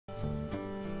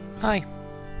Hi.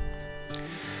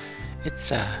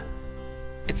 It's a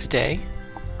day.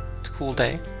 It's a cool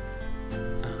day.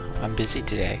 I'm busy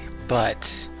today,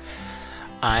 but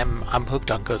I'm hooked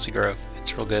on Cozy Grove.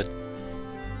 It's real good.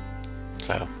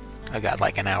 So I got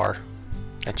like an hour.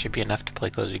 That should be enough to play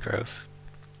Cozy Grove.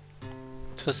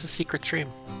 So it's a secret stream.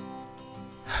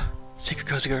 Secret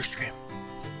Cozy Grove stream.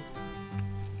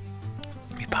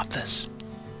 Let me pop this.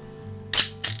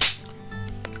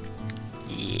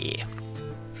 Yeah.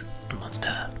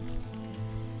 Monster.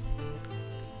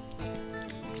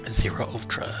 Zero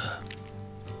Ultra.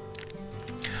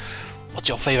 What's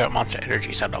your favorite Monster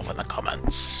Energy? Sound off in the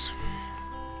comments.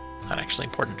 Not actually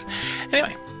important.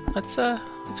 Anyway, let's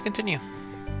continue.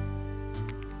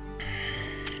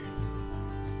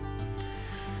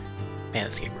 Man,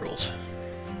 this game rules.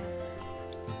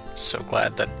 So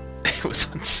glad that it was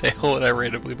on sale and I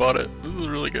randomly bought it. This is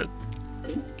really good.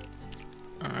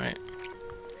 Alright.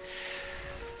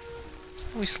 So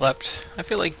we slept. I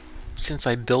feel like since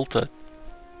I built a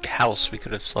house, we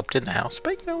could have slept in the house,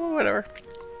 but you know, whatever.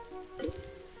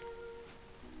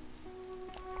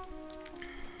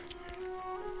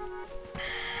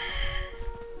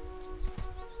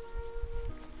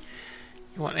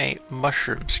 You want a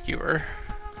mushroom skewer.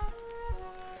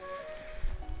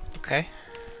 Okay.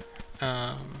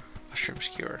 Mushroom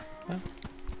skewer. Well,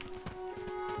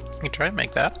 you can try and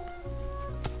make that.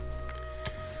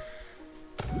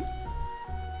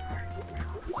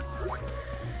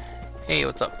 Hey,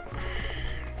 what's up?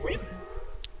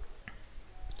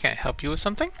 Can I help you with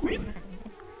something?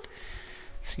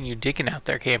 Seen you digging out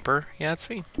there, camper. Yeah, that's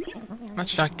me. Not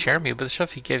to knock Jeremy, but the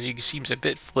stuff he gives you seems a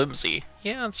bit flimsy.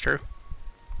 Yeah, that's true.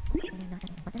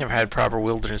 Never had proper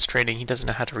wilderness training. He doesn't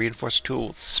know how to reinforce a tool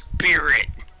with spirit.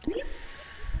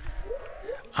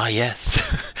 Ah,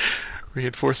 yes.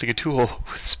 Reinforcing a tool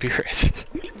with spirit.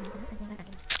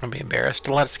 I'd be embarrassed.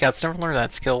 A lot of scouts never learn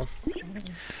that skill.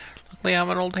 Luckily, I'm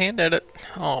an old hand at it.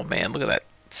 Oh, man, look at that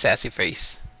sassy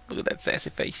face. Look at that sassy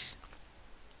face.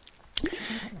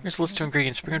 Here's a list of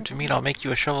ingredients. Bring them to me and I'll make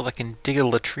you a shovel that can dig a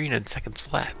latrine in seconds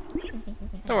flat.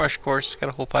 No rush, of course. Got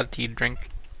a whole pot of tea to drink.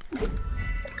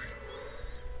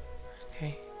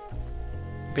 Okay.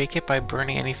 Bake it by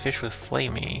burning any fish with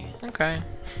flamey. Okay.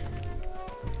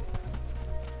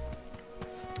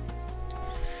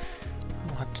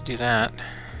 We'll have to do that.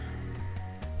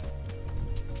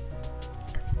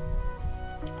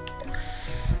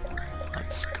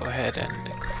 Let's go ahead and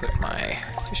equip my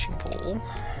fishing pole.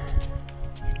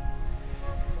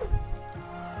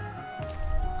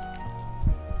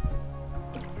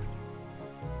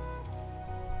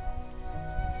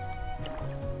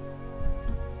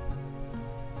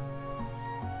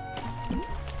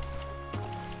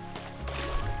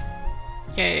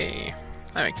 Yay!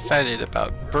 I'm excited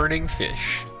about burning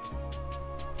fish.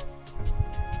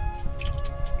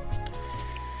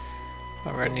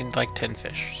 But we're gonna need like 10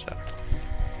 fish, so.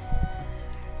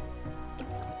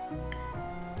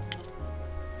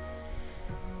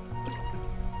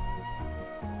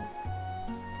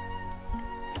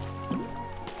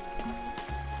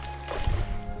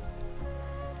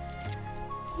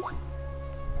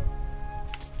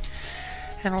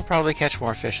 And we'll probably catch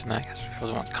more fish than that because we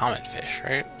really want comet fish,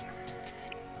 right?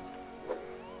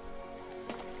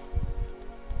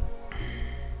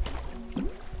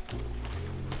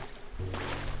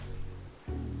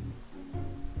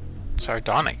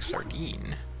 Sardonic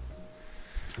sardine.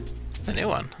 It's a new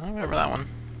one. I don't remember that one.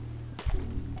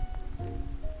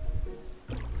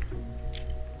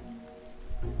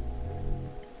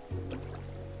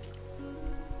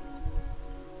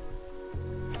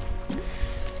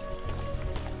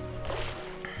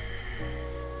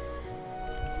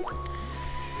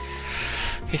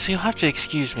 Okay, so you'll have to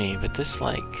excuse me, but this,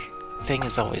 like, thing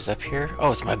is always up here.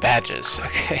 Oh, it's my badges.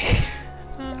 Okay.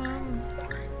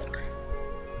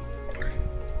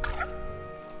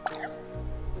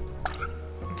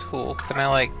 That's cool. Can I,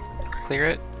 like, clear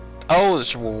it? Oh,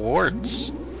 there's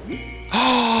rewards.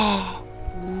 Oh!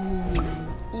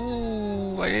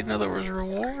 Ooh, I didn't know there was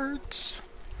rewards.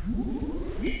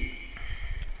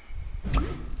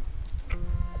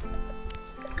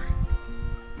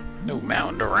 No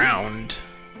mound around.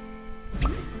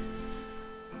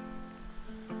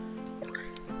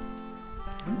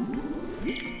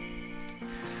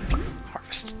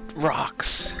 Harvest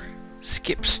rocks.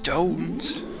 Skip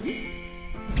stones.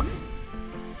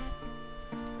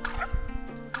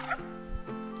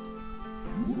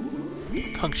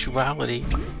 Punctuality.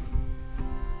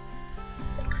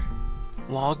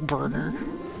 Log burner.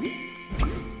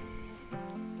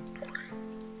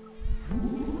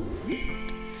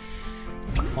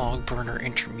 Log burner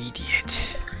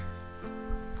intermediate.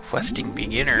 questing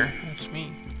beginner. That's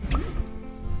me.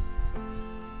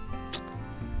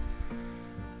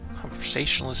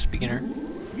 Conversationalist beginner.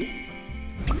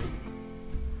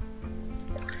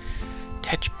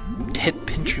 Ted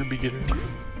pincher beginner.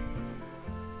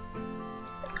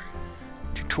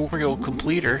 Tutorial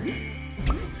completer.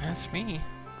 That's me.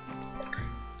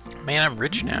 Man, I'm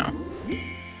rich now.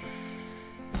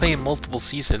 Playing multiple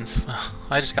seasons.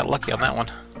 I just got lucky on that one.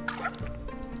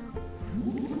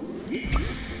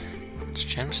 It's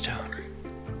gemstone.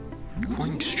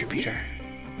 Coin distributor.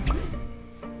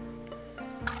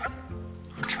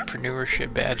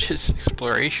 Entrepreneurship badges.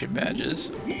 Exploration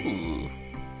badges. Ooh.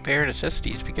 Bear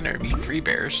necessities. Beginner. Meet 3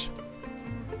 bears.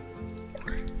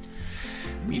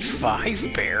 Meet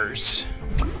 5 bears.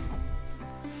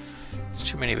 It's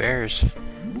too many bears.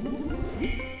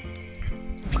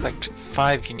 Collect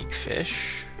 5 unique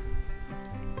fish.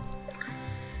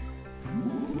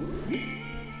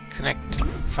 Connect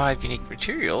 5 unique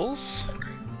materials.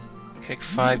 Connect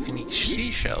 5 unique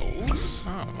seashells.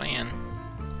 Oh man.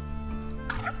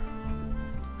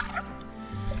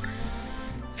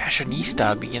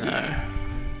 Fashionista beginner.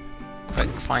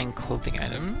 Collect fine clothing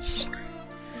items.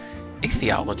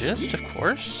 Ichthyologist, of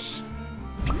course.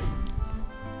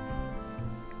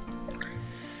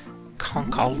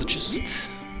 Concologist.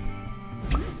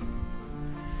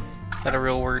 Is that a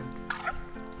real word?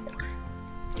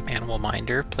 Animal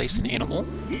minder. Place an animal.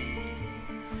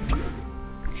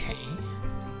 Okay.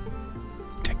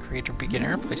 Decorator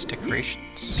beginner. Place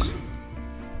decorations.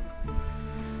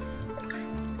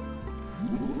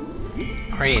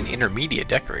 Already an intermediate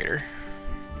decorator.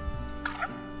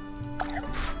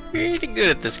 Pretty good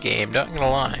at this game, not gonna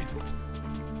lie.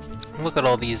 Look at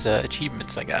all these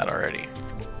achievements I got already.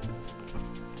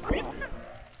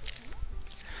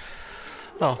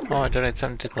 Oh, I donated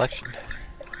something to the collection.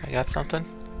 I got something?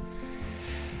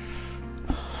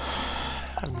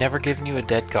 I've never given you a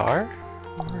dead gar?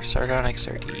 Or sardonic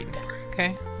sardine.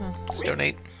 Okay, well, let's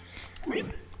donate.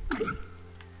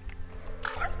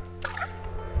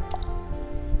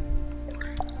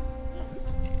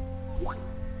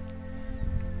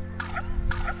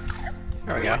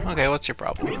 There we go. Okay, what's your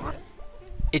problem?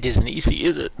 It isn't easy,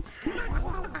 is it?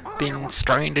 Been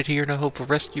stranded here in the hope of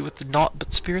rescue with the naught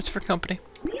but spirits for company.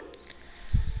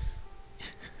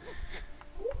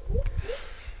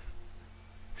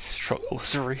 Struggle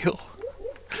is real.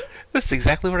 This is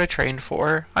exactly what I trained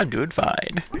for. I'm doing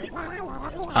fine.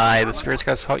 The spirits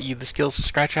gods taught you the skills to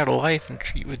scratch out a life and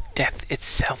treat you with death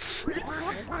itself.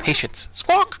 Patience.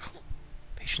 Squawk!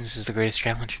 Patience is the greatest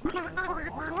challenge.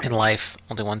 In life,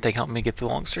 only one thing helped me get through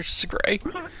the long stretches of gray.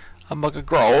 A mug of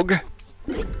grog.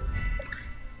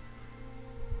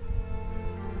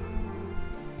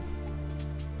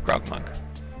 Grog mug.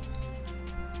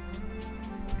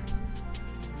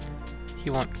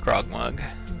 You want grog mug.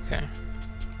 Okay.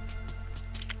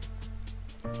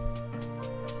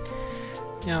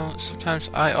 You know, sometimes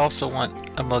I also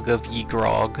want a mug of ye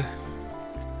grog.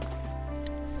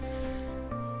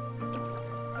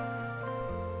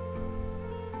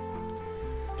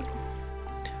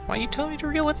 Why you tell me to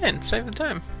reel it in? Save the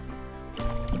time.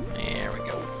 There we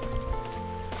go.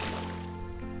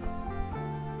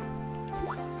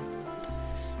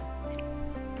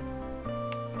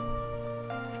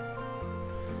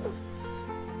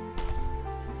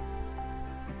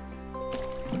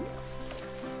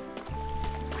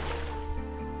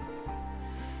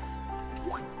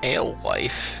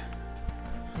 Alewife.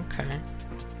 Okay.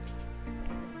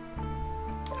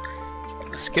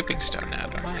 A skipping stone now,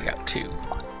 don't I? I got 2.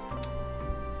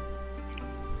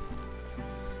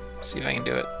 See if I can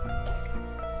do it.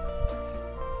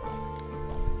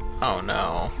 Oh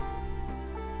no.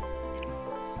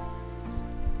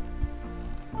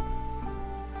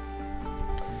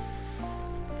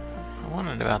 I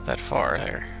wanted about that far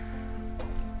there.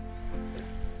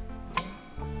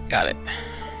 Got it.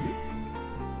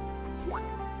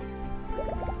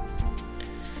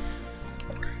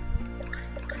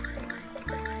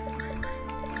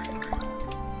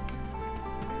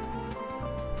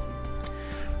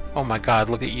 Oh my god,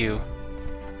 look at you.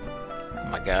 Oh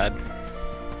my god.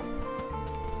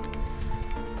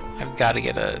 I've got to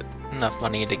get enough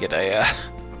money to get a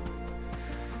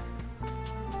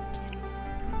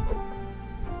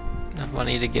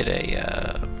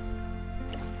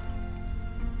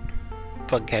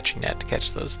bug catching net to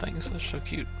catch those things. They're so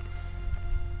cute.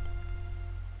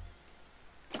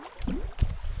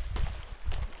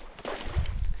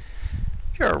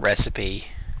 You're a recipe.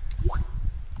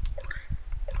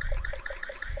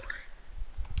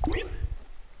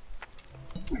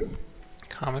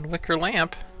 Common wicker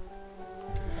lamp.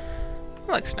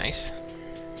 That looks nice.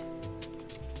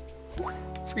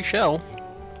 Free shell.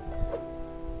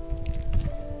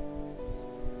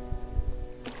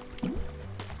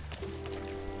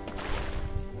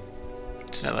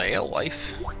 It's another ale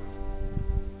life.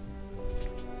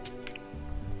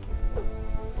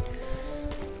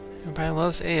 Everybody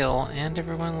loves ale, and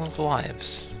everyone loves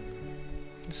wives.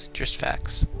 This is just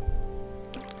facts.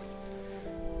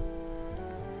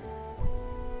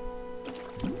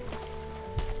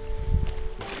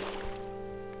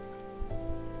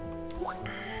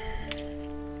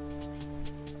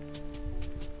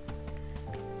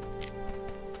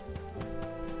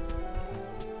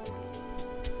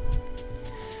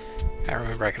 I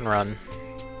remember I can run.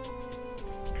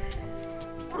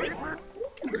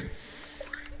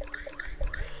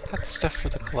 Got stuff for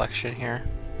the collection here.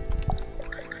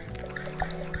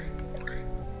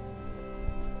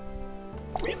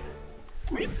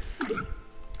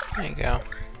 There you go.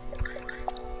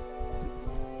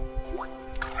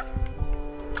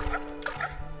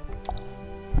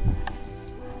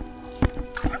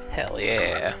 Hell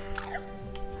yeah.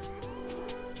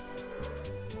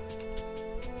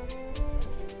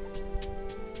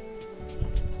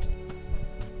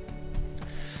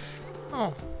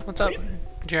 Oh, what's up,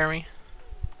 Jeremy?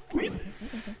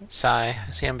 Sigh.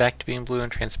 I see I'm back to being blue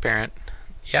and transparent.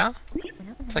 Yeah?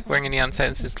 It's like wearing a neon sign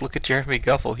that says, "Look at Jeremy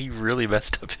Guffel. He really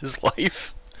messed up his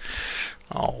life."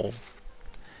 Oh.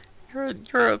 You're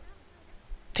a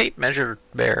tape measure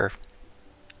bear.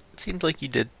 It seems like you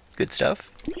did good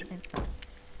stuff.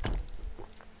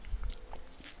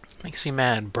 Makes me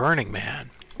mad. Burning mad.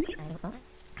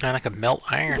 Man, I could melt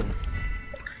iron.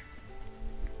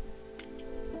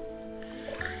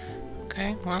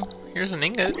 Okay, well, here's an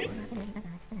ingot.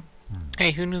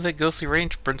 Hey, who knew that ghostly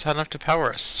range burns hot enough to power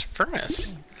a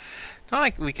furnace? Not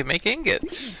like we can make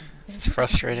ingots. This is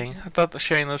frustrating. I thought that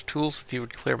sharing those tools with you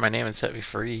would clear my name and set me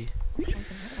free.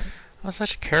 I was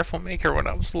such a careful maker when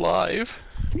I was alive.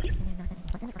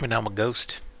 But now I'm a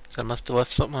ghost, so I must have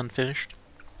left something unfinished.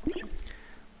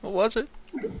 What was it?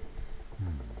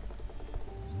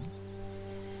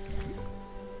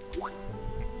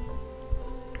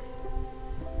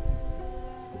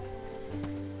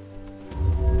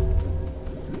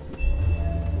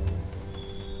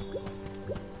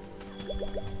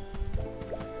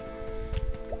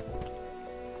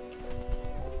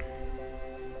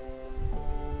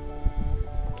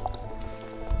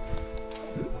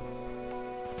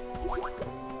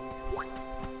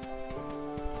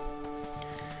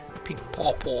 Pink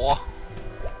pawpaw.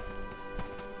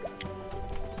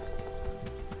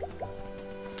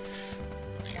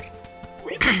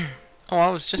 Oh, I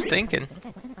was just thinking.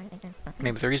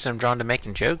 Maybe the reason I'm drawn to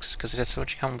making jokes is because it has so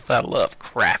much in common with that I love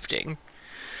crafting.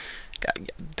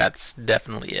 That's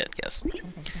definitely it, yes.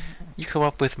 You come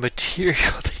up with material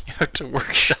that you have to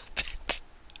workshop it.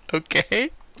 Okay?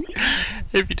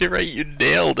 If you did right, you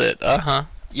nailed it. Uh-huh.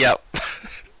 Yep.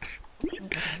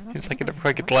 Seems like I never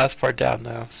quite get the last part down,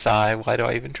 though. Sigh, why do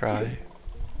I even try?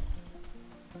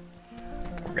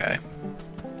 Poor guy.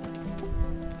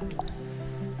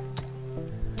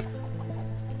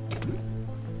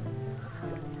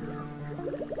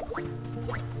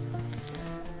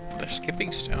 They're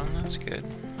skipping stone, that's good.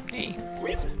 Hey.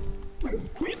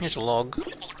 Here's a log.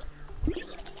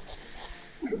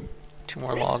 2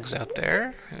 more logs out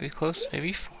there. Maybe close,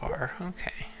 maybe far.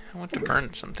 Okay. I want to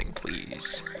burn something,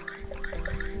 please.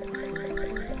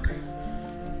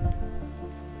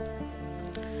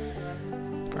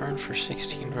 Burn for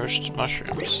 16 roasted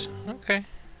mushrooms. Okay.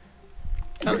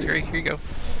 Sounds great. Here you go.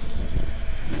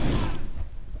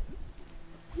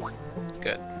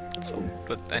 Good. That's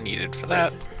what I needed for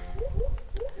that.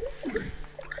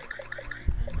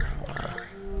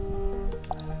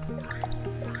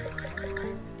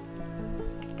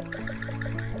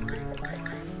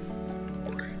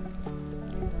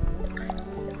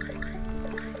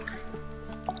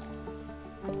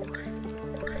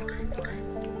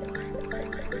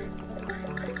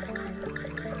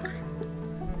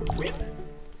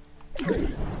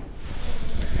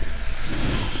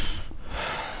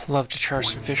 Love to char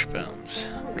some fish bones.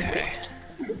 Okay.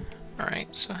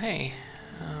 Alright, so hey.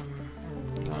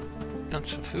 You want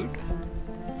some food?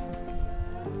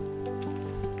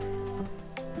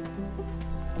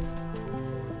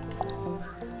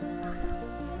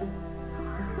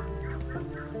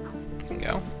 There you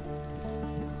go.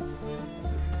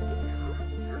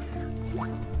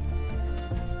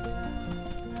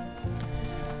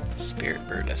 Spirit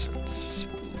bird essence.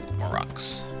 Ooh, more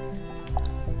rocks.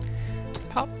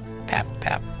 Pop, pap,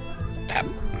 pap, pap.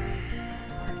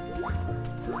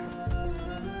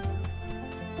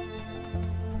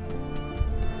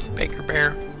 Baker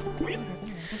Bear.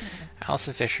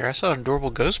 Allison Fisher. I saw an adorable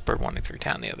ghost bird wandering through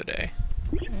town the other day.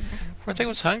 Poor thing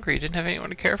was hungry, didn't have anyone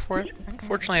to care for it.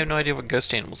 Unfortunately, I have no idea what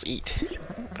ghost animals eat.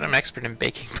 But I'm an expert in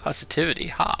baking positivity,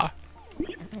 ha!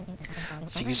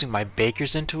 So using my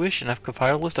baker's intuition, I've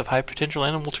compiled a list of high potential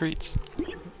animal treats.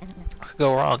 What could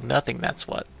go wrong? Nothing, that's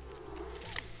what.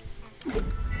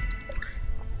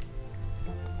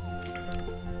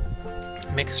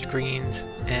 Mixed greens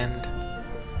and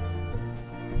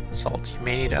salt. You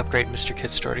may need to upgrade Mr.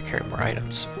 Kid's store to carry more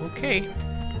items. Okay.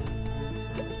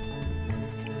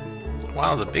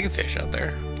 Wow, there's a big fish out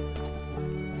there.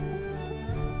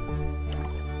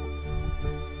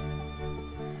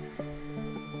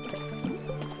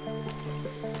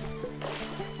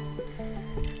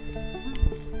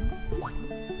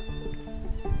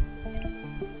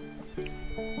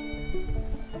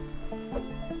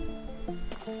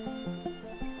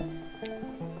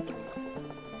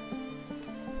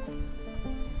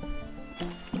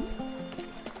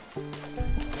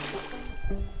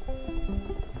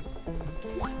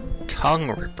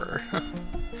 Tongue ripper.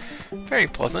 Very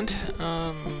pleasant.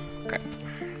 Okay.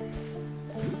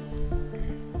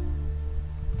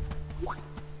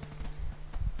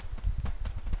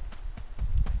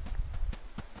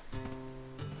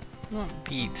 I want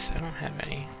beets. I don't have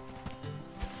any.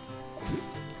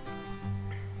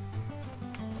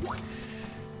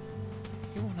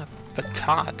 You want a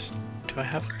patat? Do I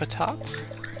have a patat?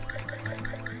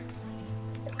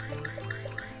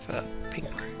 I have a pink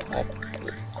pulp.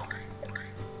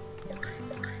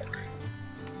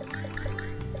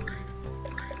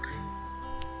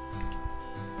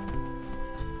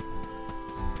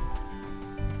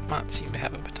 Not seem to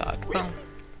have a patat. Well,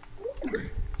 I'm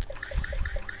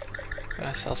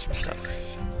gonna sell some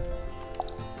stuff.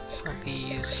 Sell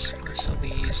these. Sell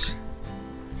these.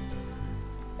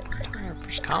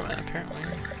 Ripper's common, apparently.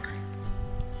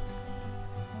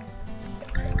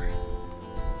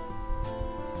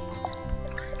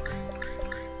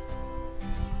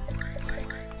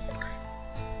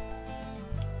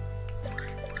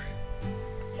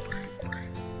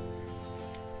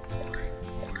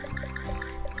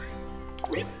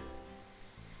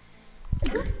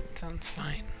 Sounds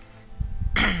fine.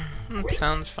 It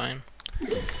sounds fine.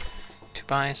 To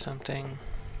buy something.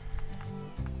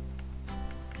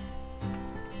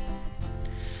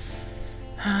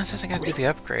 It says I gotta do the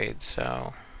upgrade,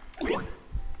 so...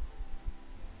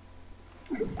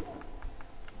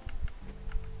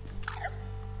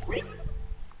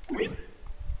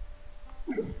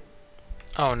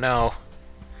 Oh no.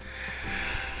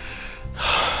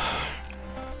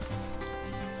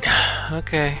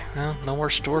 Okay, well, no more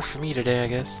store for me today, I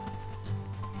guess.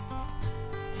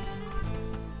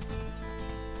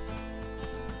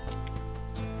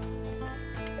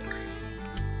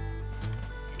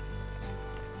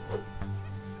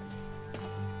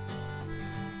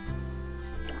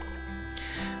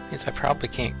 Means I probably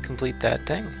can't complete that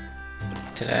thing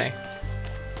today.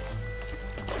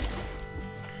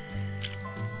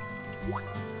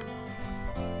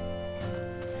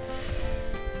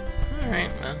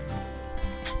 Alright, man.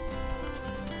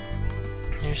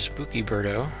 Here's Spooky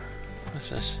Birdo. What's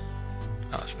this?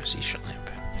 Oh, it's my seashell lamp.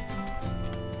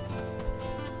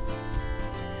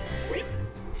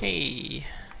 Hey!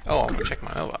 Oh, I'm gonna check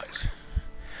my mailbox.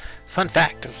 Fun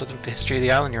fact, I was looking at the history of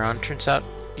the island you're on. Turns out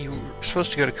you were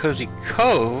supposed to go to Cozy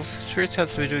Cove. Spirits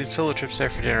have been doing solo trips there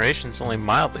for generations, only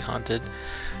mildly haunted.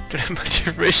 Don't have much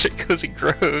information at Cozy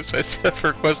Grove, so I set up a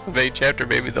request in the main chapter.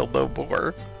 Maybe they'll know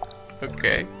more.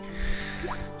 Okay.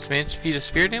 So managed to feed a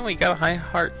spirit animal, you got a high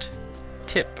heart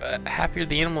tip. Happier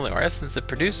the animal, the more essence it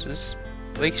produces.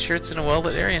 Make sure it's in a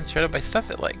well-lit area and surrounded by stuff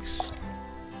it likes.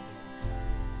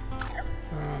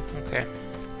 Oh, okay.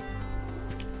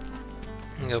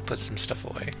 I'm gonna go put some stuff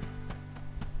away.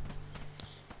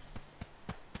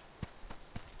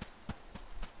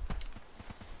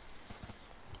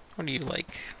 What do you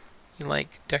like? You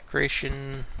like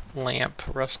decoration, lamp,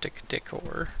 rustic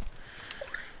decor.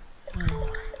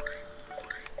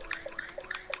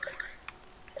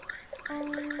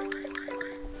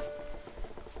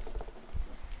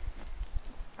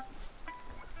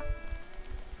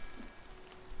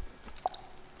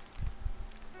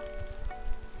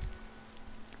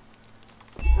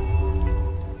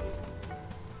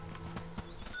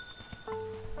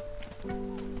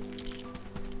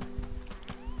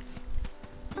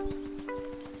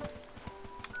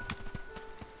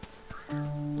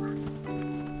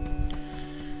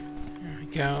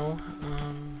 Go.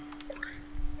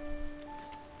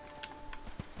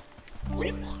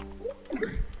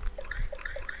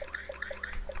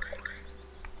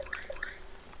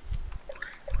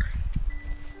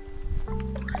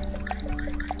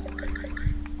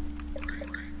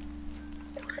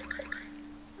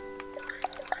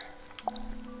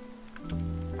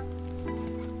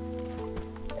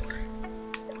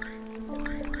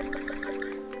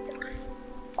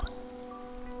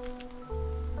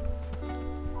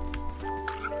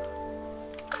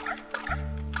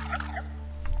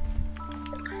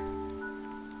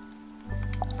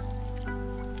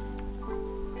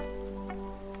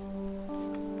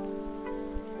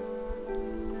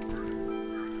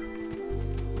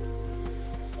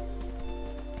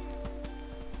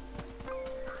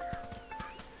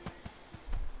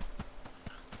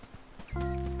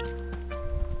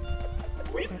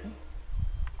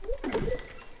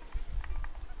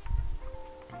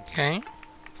 Okay.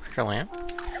 Flicker lamp.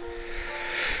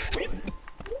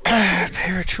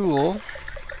 Repair tool.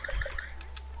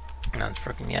 Not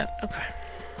broken yet. Okay.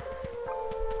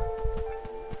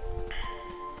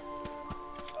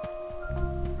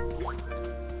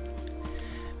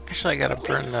 Actually, I gotta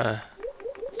burn the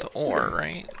ore,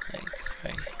 right?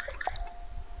 Like,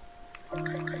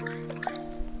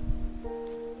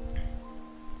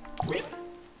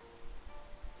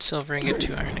 silver ingot,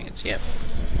 2 iron ingots. Yep.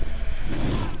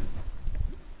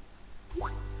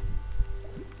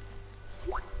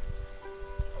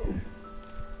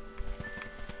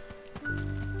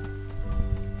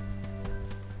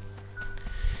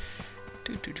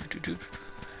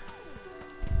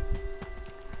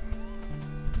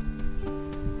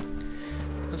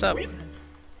 What's up? Can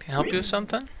I help you with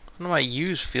something? One of my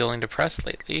ewes feeling depressed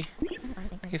lately.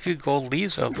 A few gold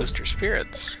leaves will boost your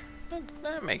spirits.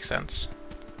 That makes sense.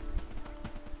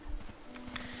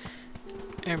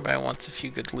 Everybody wants a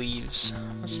few good leaves.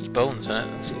 This is bones in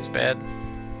it. That seems bad.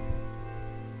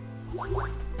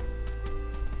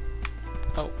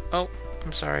 Oh,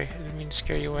 I'm sorry. I didn't mean to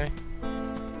scare you away.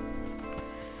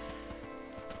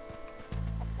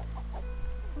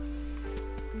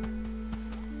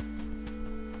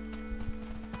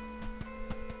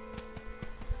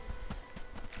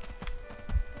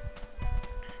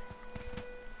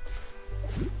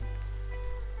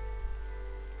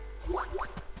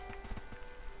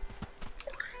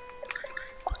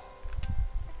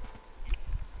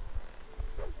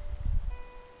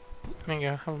 There you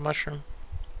go, have a mushroom.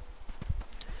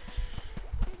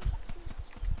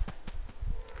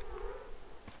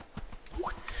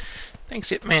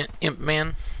 Thanks, Imp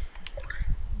Man.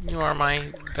 You are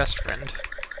my best friend.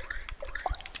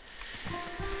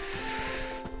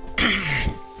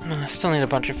 I still need a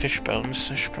bunch of fish bones,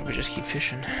 so I should probably just keep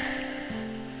fishing.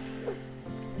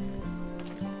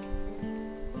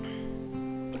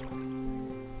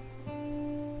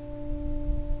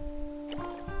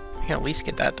 I can at least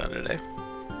get that done today.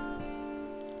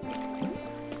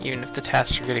 Even if the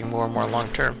tasks are getting more and more long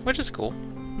term, which is cool.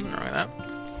 Nothing wrong with that.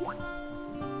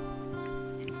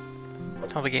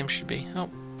 How the game should be. Oh.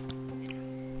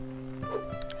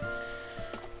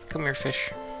 Come here,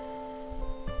 fish.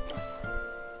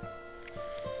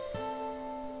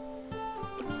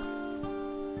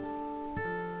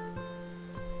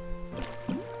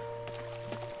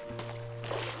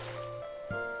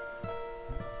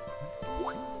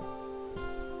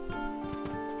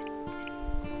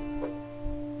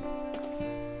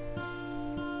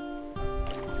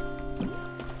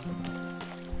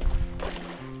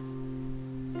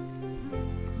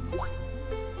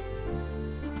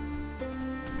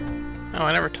 Oh,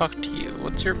 I never talked to you.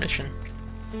 What's your mission?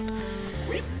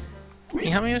 Can you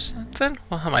help me with something?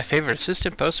 Well, my favorite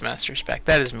assistant postmaster's back.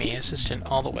 That is me, assistant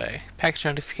all the way. Package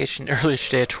notification earlier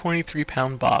today, a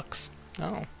 23-pound box.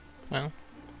 Oh, well.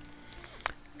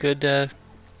 Good,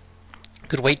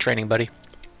 good weight training, buddy.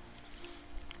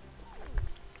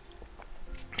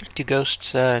 Do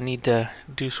ghosts need to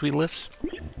do sweet lifts?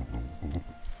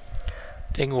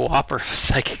 Dang whopper of a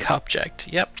psychic object.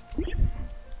 Yep.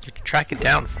 You can track it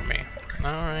down for me.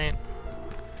 Alright.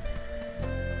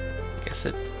 Guess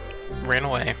it ran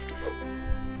away.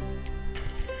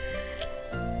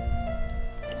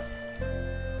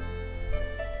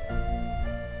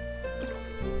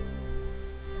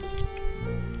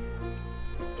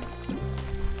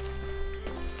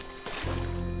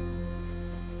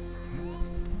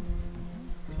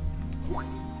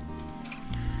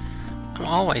 I'm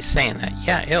always saying that.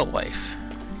 Yeah, alewife.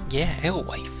 Yeah,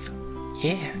 alewife.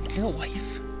 Yeah,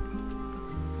 alewife.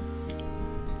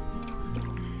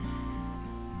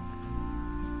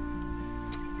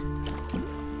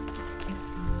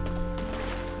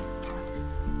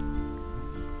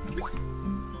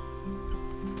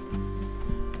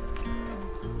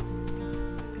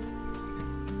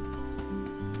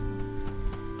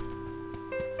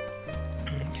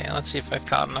 Okay, let's see if I've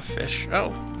caught enough fish.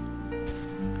 Oh.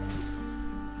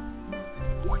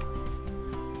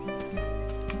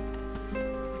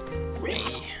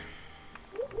 Hey.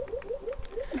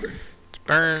 Let's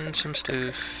burn some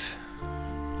stuff.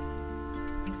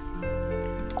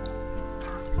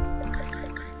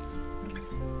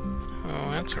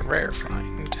 Oh, that's a rare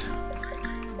find.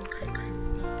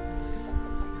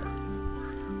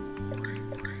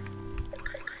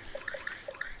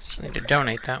 Just need to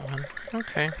donate that one.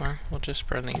 Okay, well, we'll just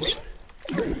burn these.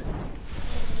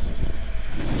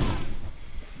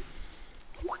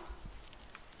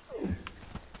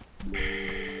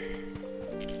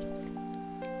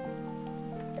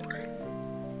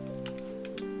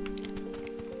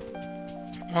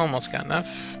 Almost got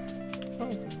enough.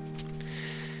 Oh.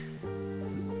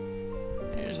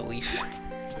 leaf.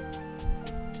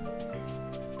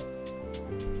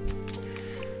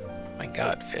 My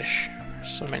god, fish. There's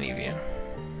so many of you.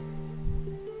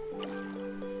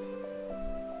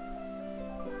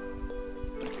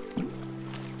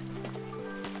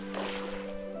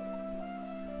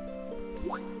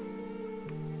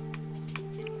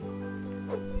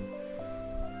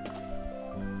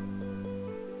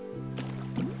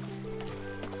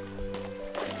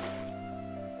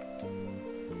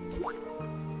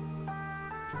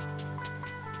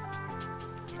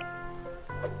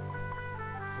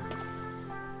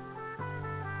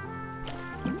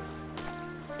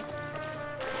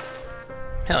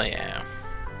 Hell yeah.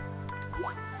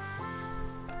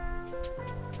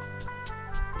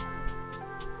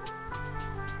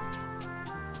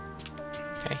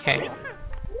 Okay, hey.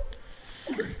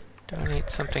 Donate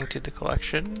something to the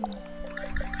collection. A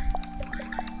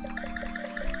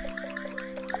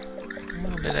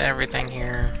little bit of everything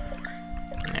here.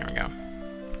 There we go.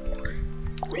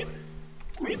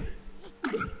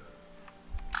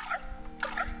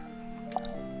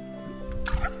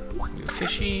 New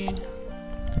fishy.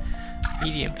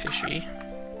 Medium fishy.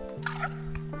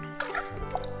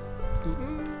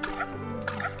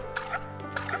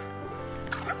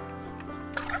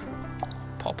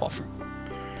 Pawpaw fruit.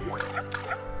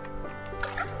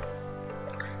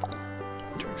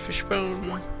 Turned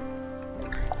fishbone.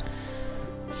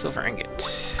 Silver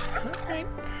ingot. Alright.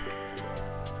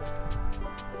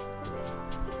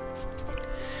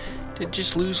 Did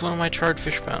just lose one of my charred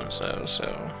fish bones though, so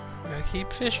gotta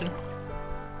keep fishing.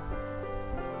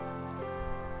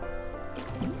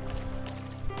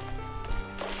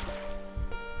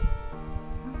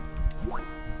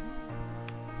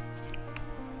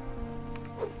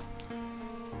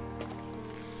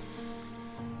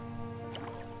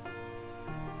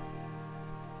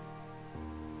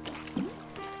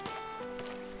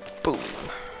 Boom.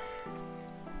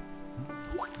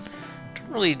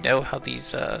 Don't really know how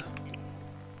these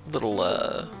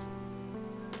little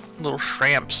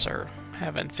shrimps are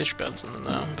having fish bones in them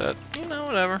though, but you know,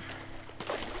 whatever.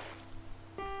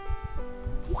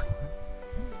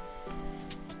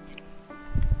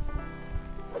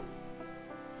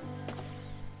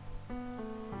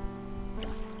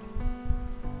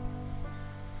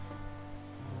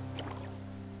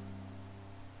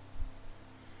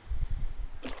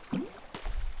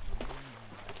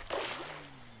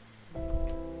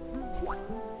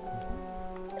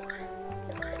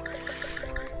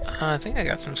 I think I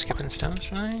got some skipping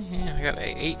stones, right? Yeah, I got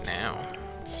 8 now.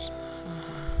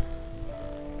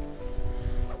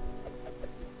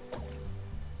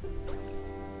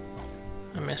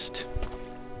 I missed.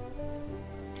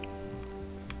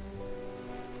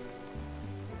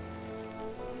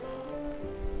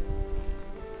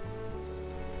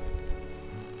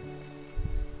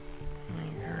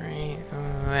 Right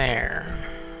there.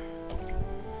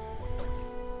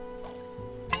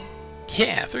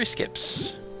 Yeah, 3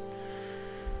 skips.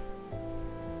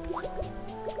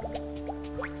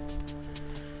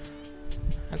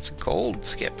 That's a gold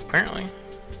skip, apparently.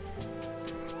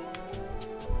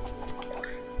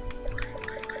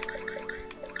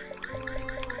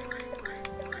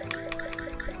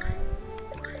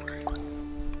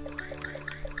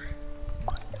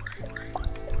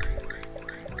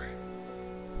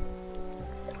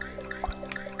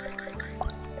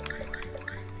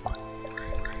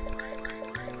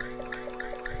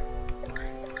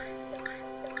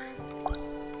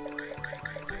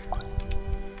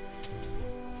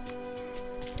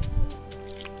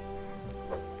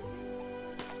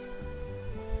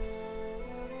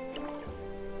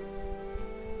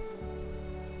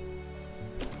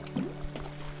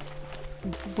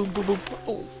 Boom, boom, boom, boom.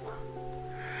 Oh.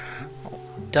 Oh,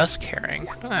 dusk herring.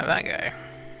 I don't have that guy.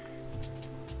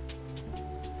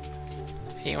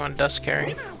 Hey, you want dusk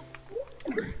herring?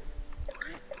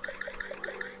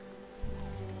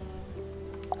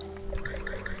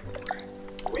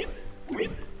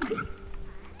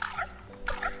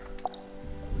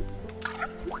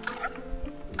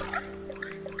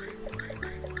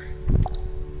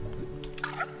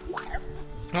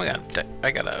 Oh my god,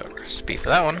 I got a recipe for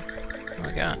that one. Oh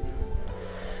my god.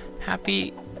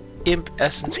 Happy Imp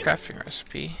Essence crafting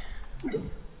recipe.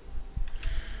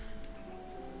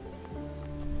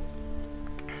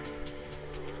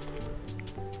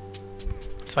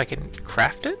 So I can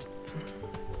craft it?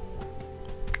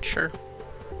 Sure.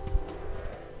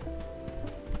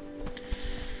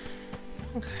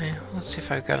 Okay, let's see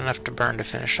if I've got enough to burn to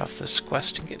finish off this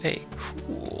quest and get a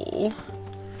cool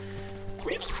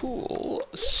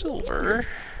silver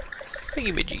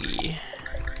thingamajiggy.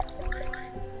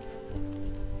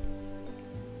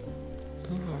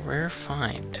 Ooh. rare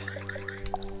find.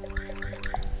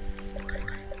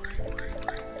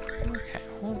 Okay,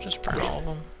 we'll just burn all of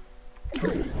them.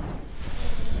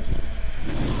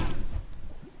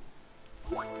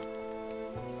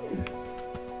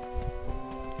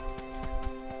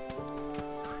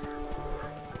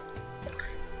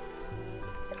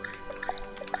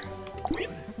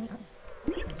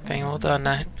 Dang, well done.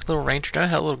 That little ranger now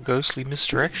had a little ghostly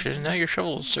misdirection. Now your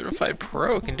shovel is certified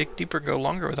pro, can dig deeper and go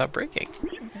longer without breaking.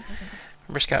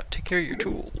 Remember, Scout, take care of your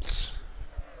tools.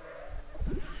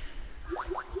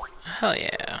 Hell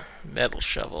yeah. Metal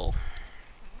shovel.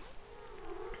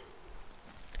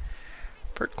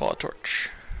 Bird claw torch.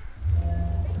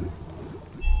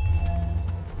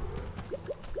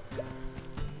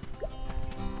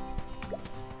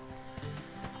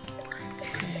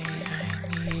 Okay, I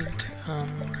need,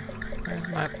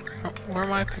 where are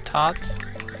my patats?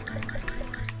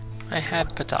 I had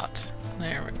patat.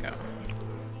 There we go.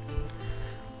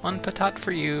 One patat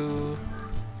for you.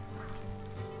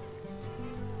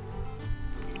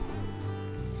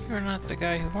 You're not the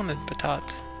guy who wanted patat.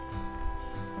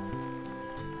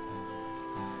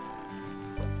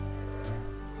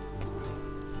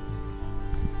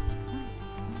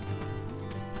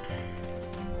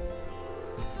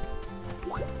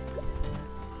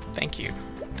 Thank you.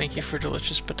 Thank you for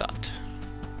delicious patat.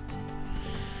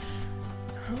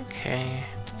 Okay.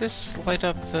 Did this light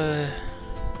up the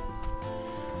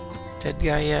dead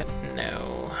guy yet?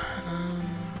 No.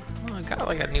 Well, I got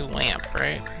like a new lamp,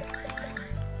 right?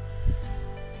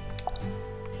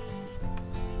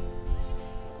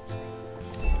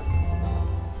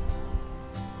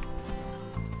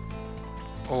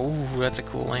 Oh, that's a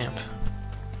cool lamp.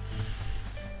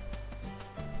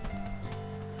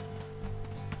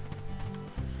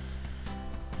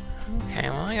 Okay,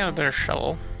 well, I got a better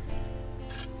shovel.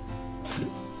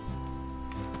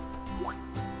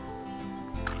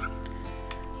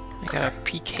 I got a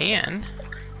pecan.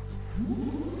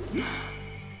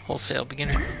 Wholesale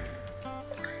beginner.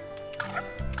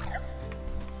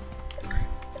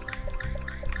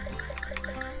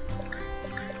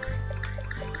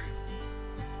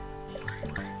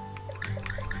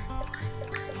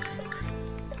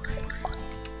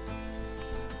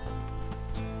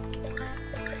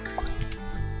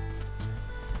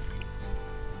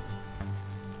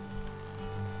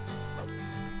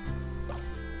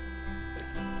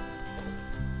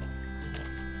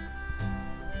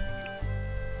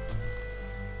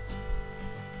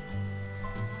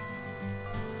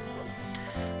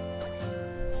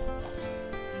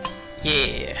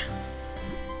 Yeah.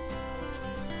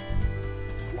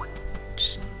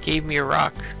 Just gave me a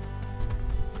rock.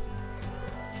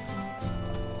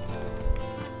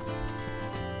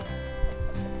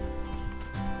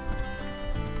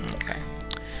 Okay.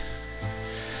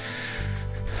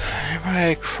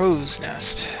 My crow's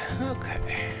nest. Okay.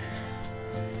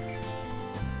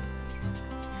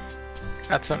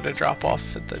 Got something to drop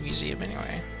off at the museum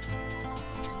anyway.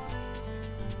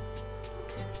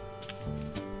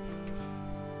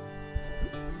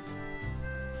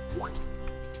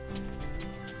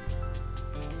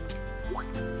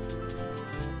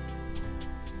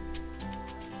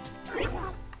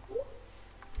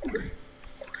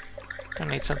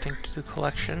 Donate something to the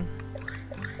collection.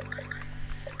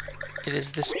 It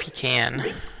is this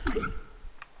pecan.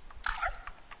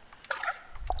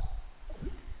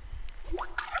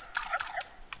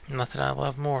 Nothing I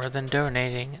love more than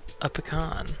donating a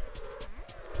pecan.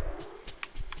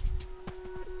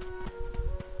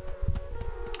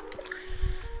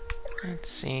 Let's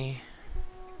see.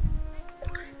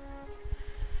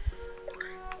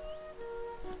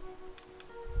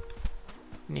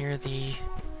 Near the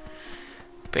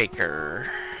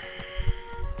baker.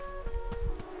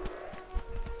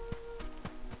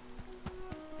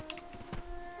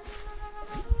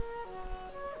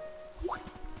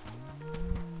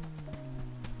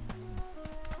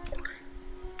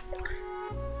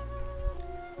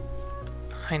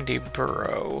 Behind a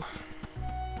burrow.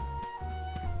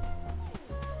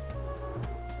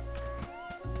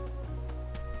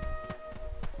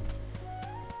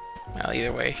 Well,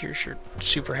 either way, here's your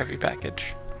super heavy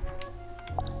package.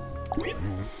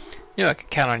 You know I could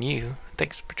count on you.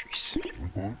 Thanks, Patrice.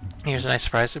 Here's a nice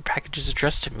surprise. The package is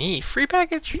addressed to me. Free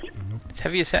package? It's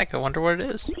heavy as heck. I wonder what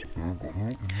it is.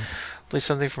 At least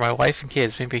something for my wife and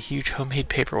kids. Maybe a huge homemade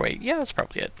paperweight. Yeah, that's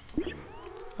probably it.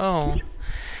 Oh,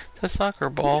 the soccer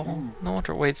ball. No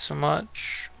wonder it weighs so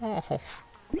much. Oh.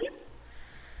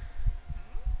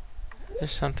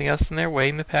 There's something else in there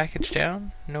weighing the package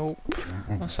down? Nope.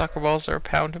 Well, soccer balls are a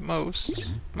pound at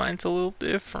most. Mine's a little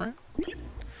different.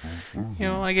 You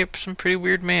know, I get some pretty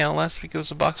weird mail. Last week it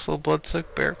was a box full of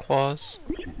blood-soaked bear claws.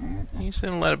 I used to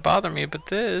didn't let it bother me, but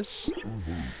this...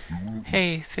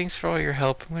 Hey, thanks for all your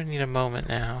help. I'm gonna need a moment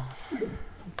now.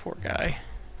 Poor guy.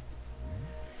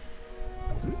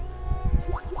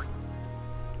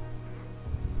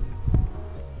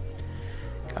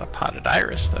 Got a potted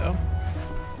iris, though.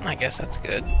 I guess that's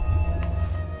good.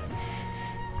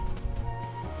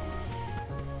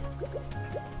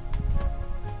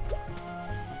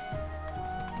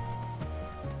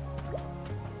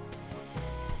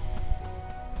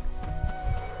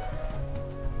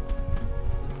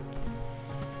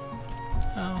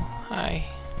 Oh, hi.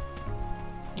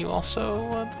 You also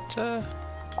want,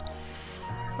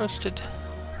 roasted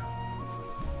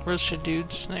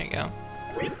dudes? There you go.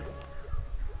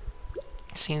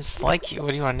 Seems like you.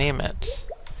 What do you want to name it?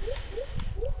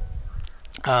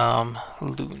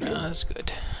 Luna is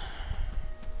good.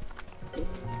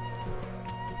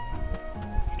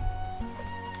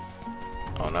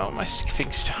 Oh no, my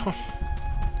skipping stone.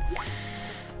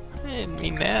 I didn't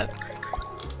mean that.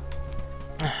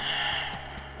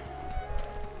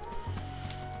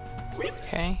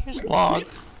 Okay, here's a log.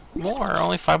 More,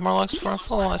 only 5 more logs for a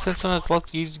full. I said someone that's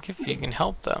left you to give you can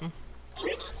help them.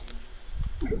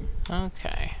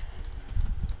 Okay.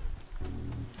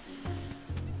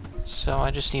 So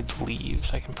I just need the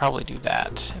leaves. I can probably do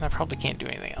that. And I probably can't do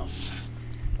anything else.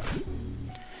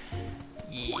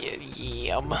 Yeah,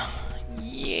 yum.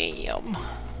 Yum.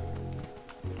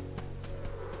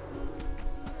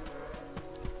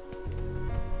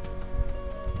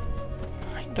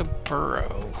 Find a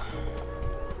burrow.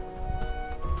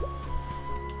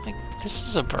 Like, this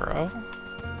is a burrow.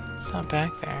 It's not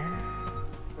back there.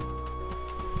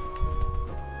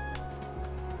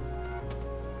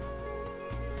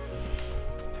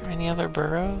 Any other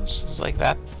burrows? It's like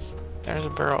that. There's a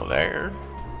burrow there.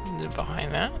 Is it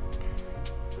behind that?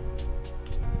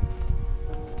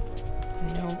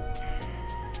 Nope.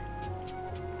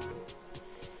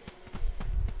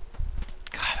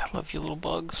 God, I love you little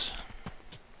bugs.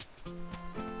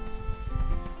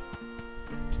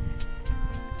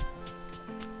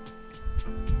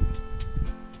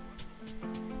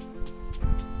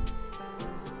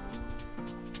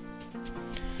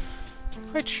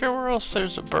 Quite sure where else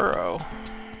there's a burrow.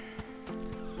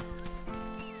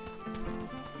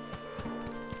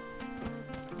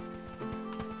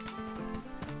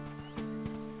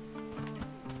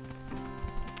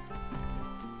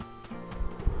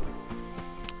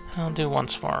 I'll do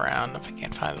once more round. If I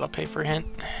can't find it, I'll pay for a hint.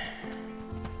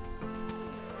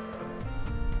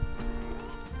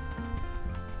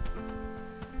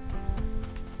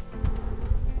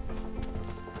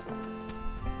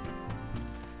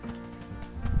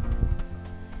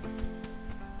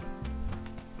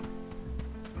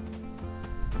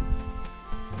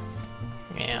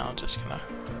 Just gonna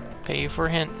pay you for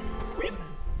a hint.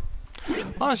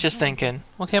 I was just thinking,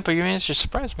 what camp are you in? Just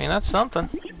surprised me, and that's something.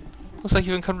 Looks like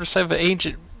you've been come to sight of an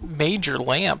ancient major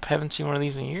lamp. Haven't seen one of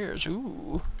these in years.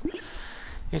 Ooh.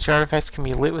 Each artifacts can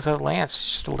be lit with other lamps,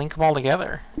 just to link them all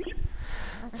together.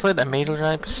 It's lit, a major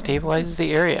lamp stabilizes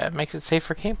the area. It makes it safe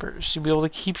for campers. You'll be able to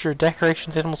keep your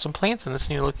decorations, animals, and plants in this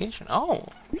new location. Oh,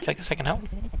 I guess I can help.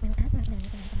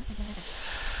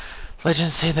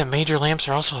 Legends say that major lamps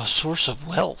are also a source of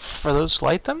wealth for those who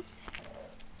light them.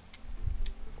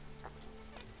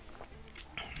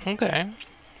 Okay.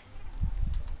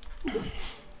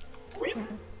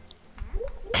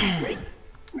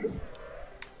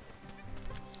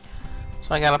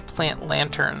 So I gotta plant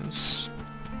lanterns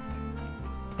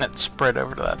that spread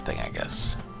over to that thing, I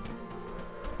guess.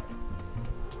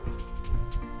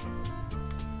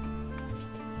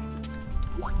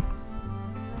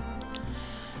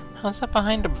 How's that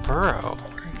behind a burrow?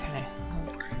 Okay.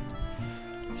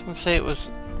 I was gonna say it was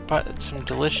some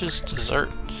delicious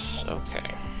desserts. Okay.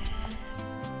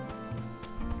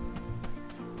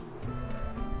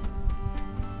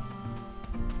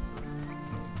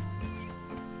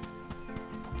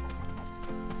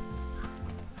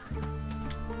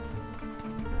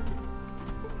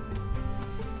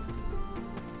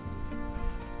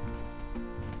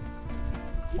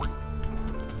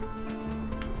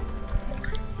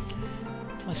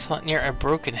 I saw it near a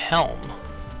broken helm.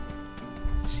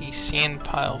 See sand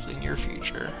piles in your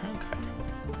future. Okay.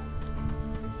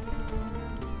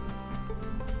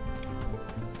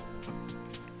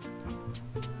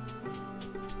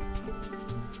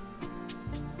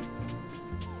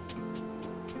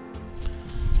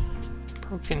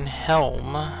 Broken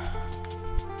helm.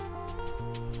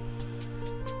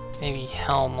 Maybe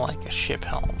helm like a ship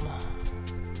helm.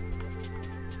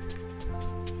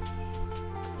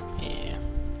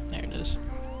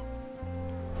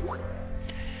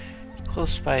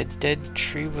 Close by a dead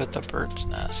tree with a bird's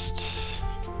nest.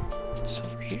 It's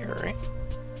over here, right?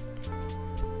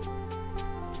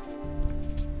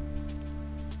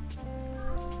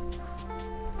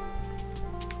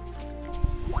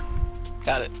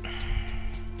 Got it.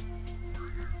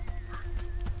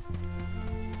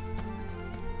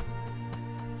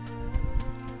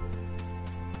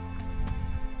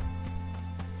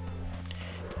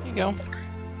 There you go.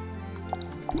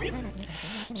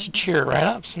 So cheer her right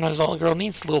up. Sometimes all a girl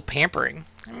needs is a little pampering.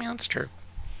 I mean, that's true.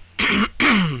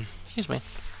 Excuse me.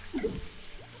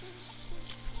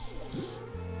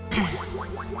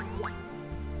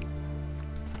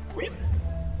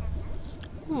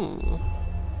 Ooh.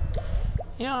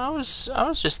 You know, I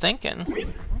was just thinking.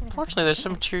 Unfortunately, there's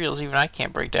some materials even I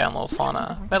can't break down, little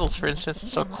fauna. Metals, for instance, are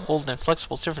so cold and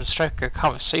inflexible, it's different to strike a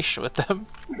conversation with them.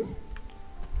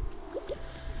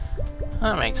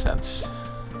 That makes sense.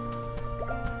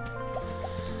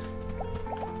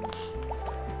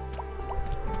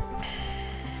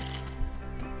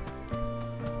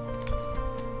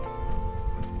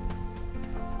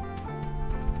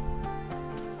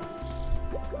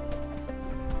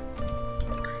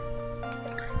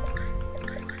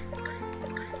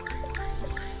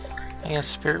 I guess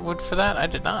spirit wood for that? I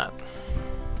did not.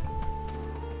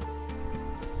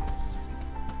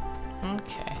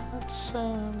 Okay, let's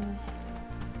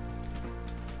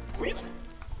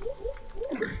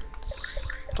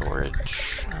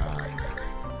storage.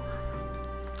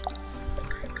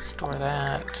 Store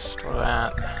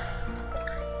that.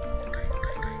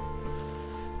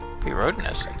 Be rodent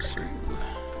essence. Ooh.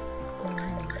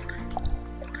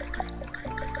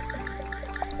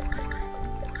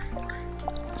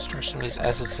 Store some of these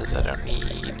essences I don't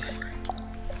need.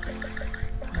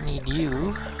 I need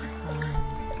you.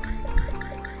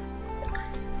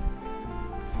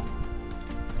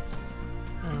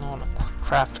 I want to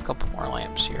craft a couple more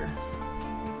lamps here.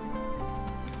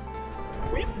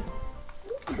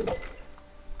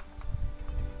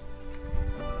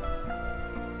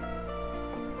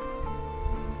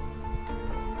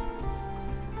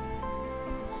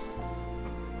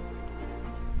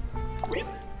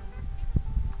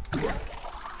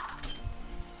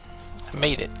 I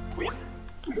made it.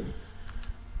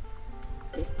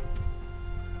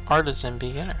 Artisan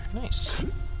beginner. Nice.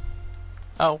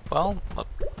 Oh, well, look.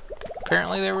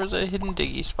 Apparently there was a hidden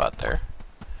diggy spot there.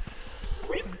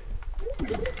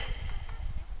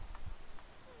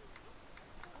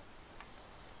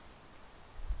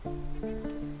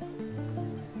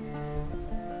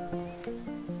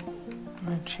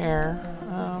 My chair.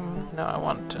 No, I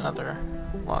want another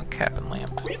log cabin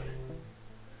lamp.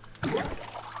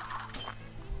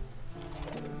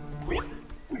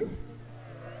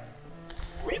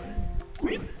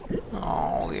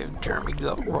 Oh, give Jeremy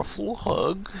Gut Ruffle a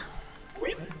hug.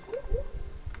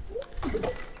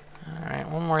 Alright,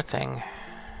 one more thing.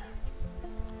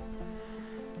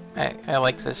 I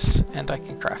like this, and I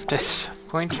can craft this.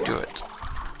 I'm going to do it.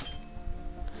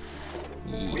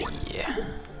 Yeah.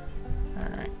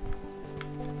 Alright.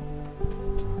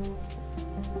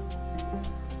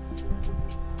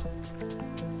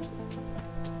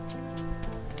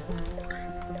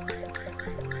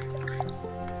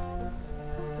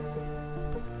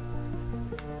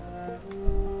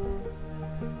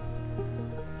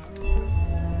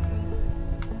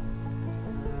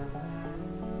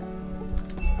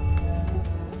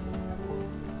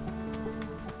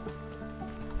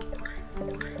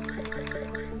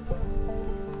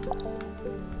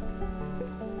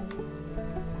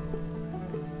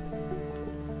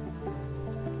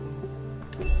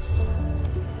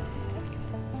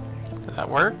 Did that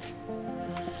work?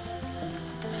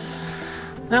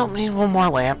 Nope, need one more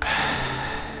lamp.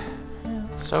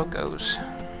 Yeah, so it goes.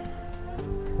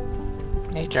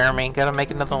 Hey Jeremy, gotta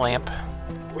make another lamp.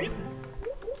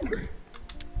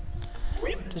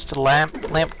 Just a lamp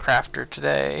crafter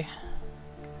today.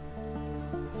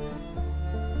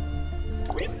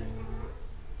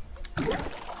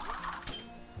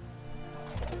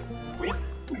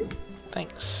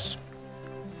 Thanks.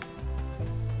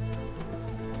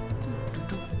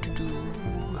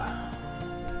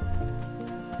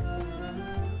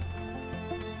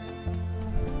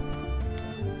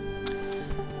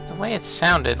 The way it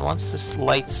sounded, once this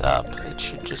lights up, it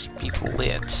should just be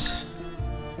lit.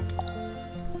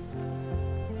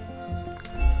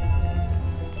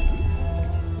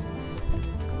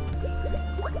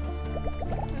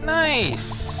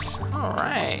 Nice!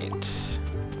 Alright.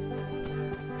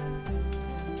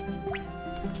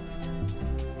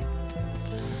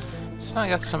 So now I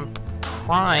got some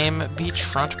prime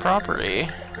beachfront property.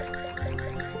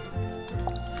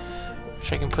 Which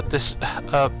which I can put this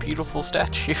beautiful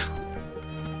statue.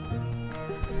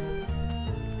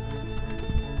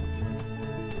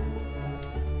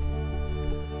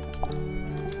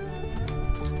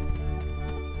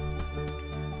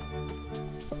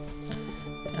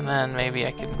 And then maybe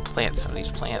I can plant some of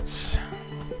these plants.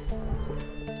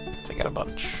 I got a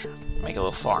bunch. Make a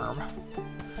little farm.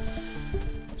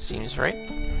 Seems right.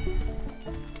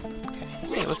 Okay.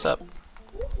 Hey, what's up?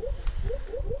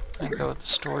 I go with the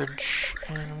storage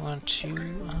and I want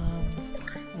to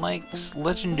likes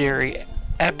legendary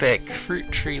epic fruit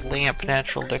tree lamp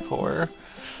natural decor.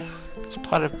 It's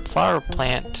potted flower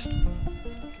plant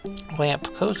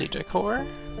lamp cozy decor.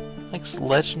 Likes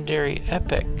legendary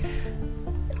epic.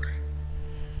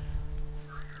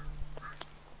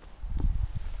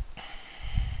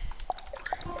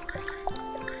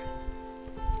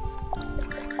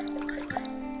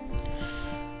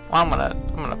 Well, I'm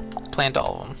gonna plant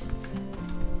all of them.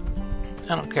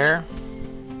 I don't care.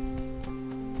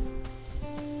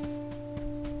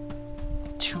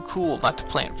 Too cool not to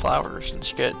plant flowers and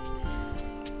shit.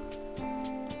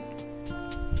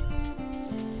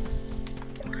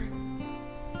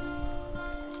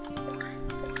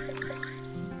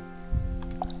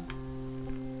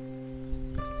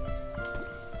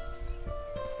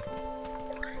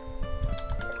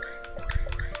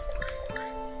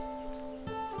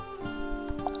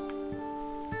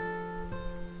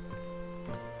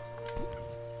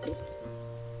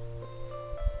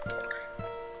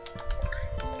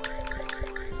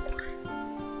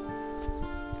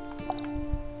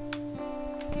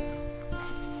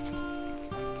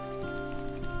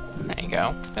 There you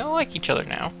go. They all like each other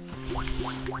now.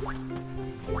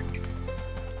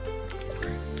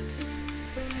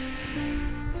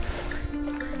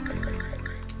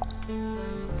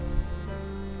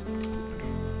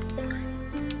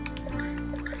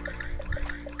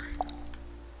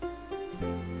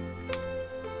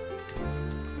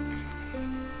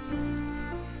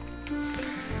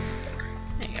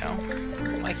 There you go.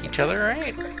 Like each other,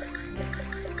 right?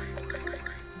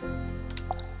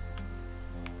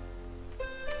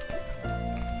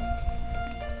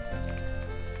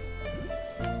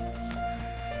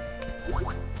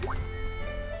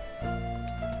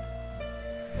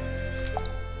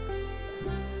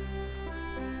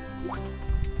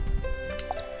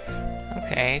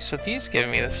 Okay, so these give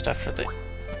me the stuff for the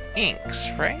inks,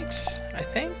 right? I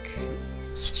think.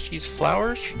 Supposed to use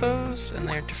flowers for those, and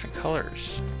they're different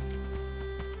colors.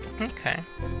 Okay.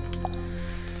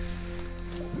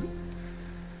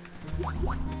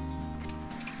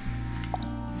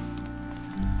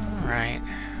 Alright.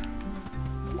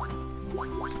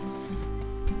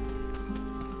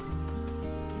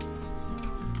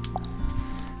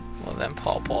 Well then,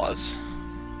 pawpaws.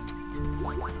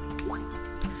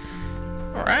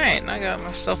 Alright, I got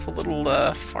myself a little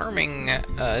farming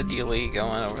dealie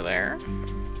going over there.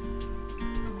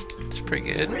 It's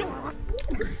pretty good.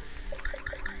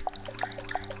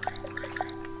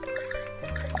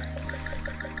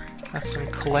 Got some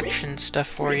collection stuff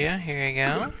for you. Here you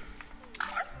go.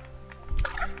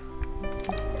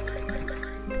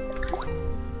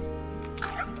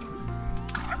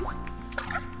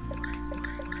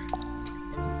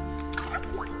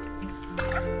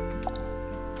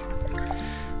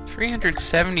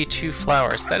 $372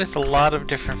 flowers. That is a lot of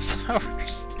different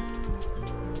flowers.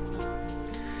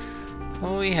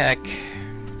 Holy heck.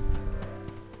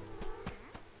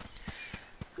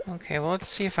 Okay, well, let's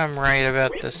see if I'm right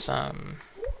about this,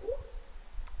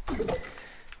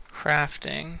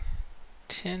 crafting.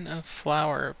 Tin of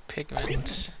flower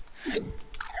pigment.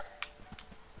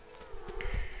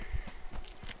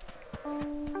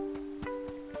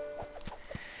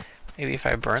 Maybe if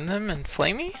I burn them and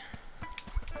flamey?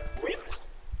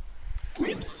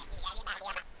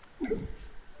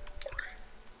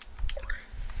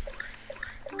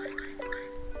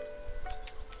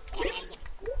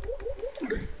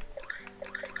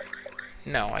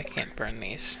 No, I can't burn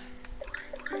these.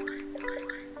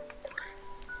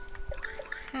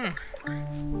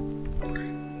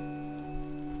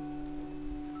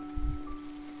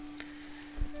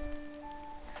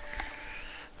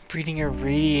 Breeding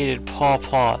irradiated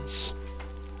pawpaws.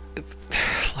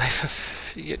 Life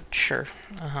of... Yeah, sure.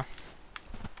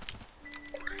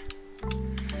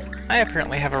 I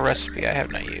apparently have a recipe I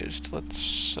have not used.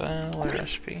 Let's... what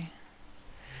recipe?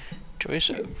 Choice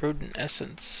of rodent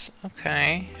essence.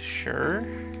 Okay, sure.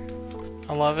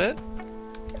 I love it.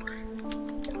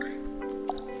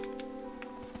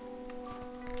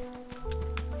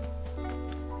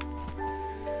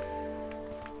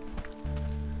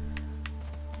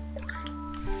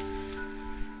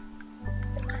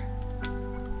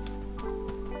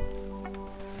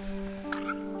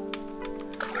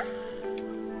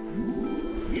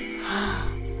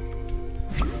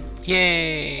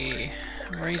 Yay!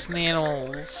 I'm raising the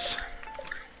animals.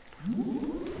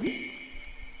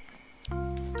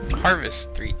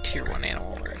 Harvest 3 tier 1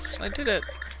 animals. I did it.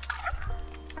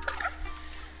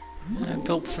 And I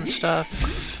built some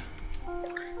stuff.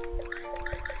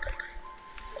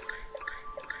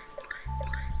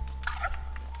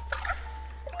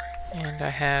 And I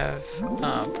have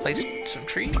placed some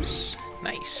trees.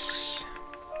 Nice.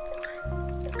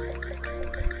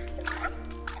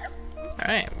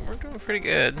 Alright, we're doing pretty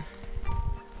good.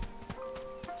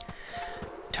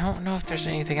 Don't know if there's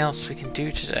anything else we can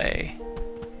do today.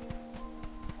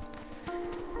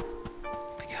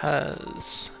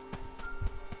 Because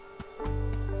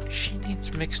she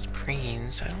needs mixed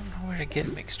greens. I don't know where to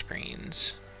get mixed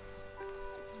greens.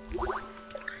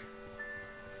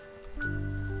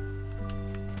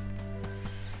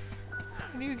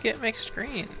 How do you get mixed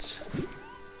greens?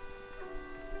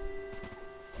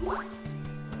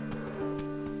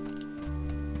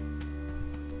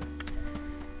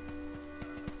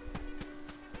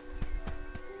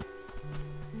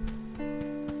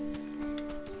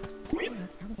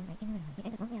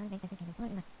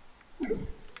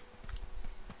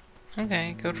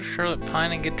 Okay, go to Charlotte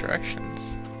Pine and get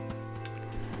directions.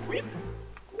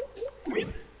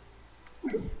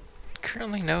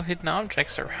 Currently no hidden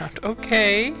objects around.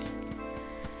 Okay.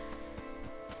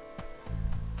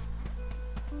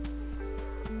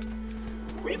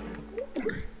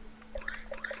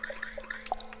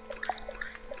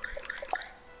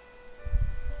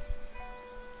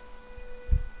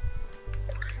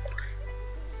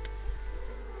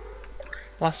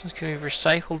 Blossoms can be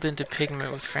recycled into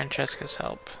pigment with Francesca's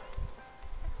help.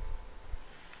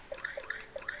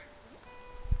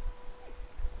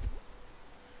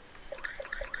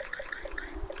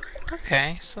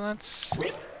 Okay, so that's...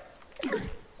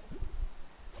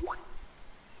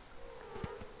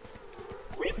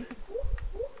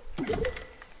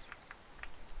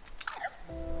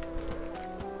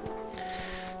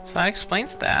 So that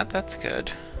explains that, that's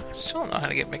good. I still don't know how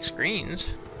to get mixed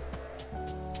greens.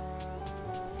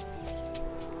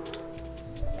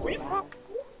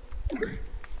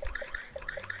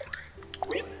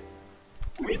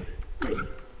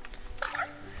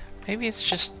 Maybe it's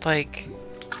just like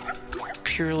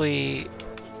purely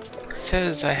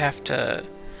says I have to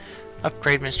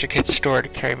upgrade Mr. Kit's store to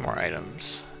carry more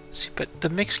items. See, but the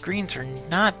mixed greens are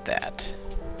not that.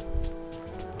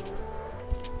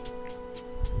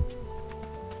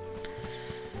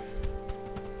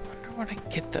 I wonder where to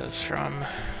get those from.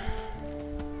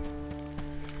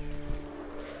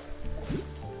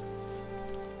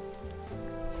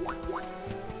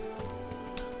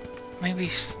 Maybe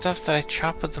stuff that I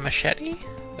chop with the machete?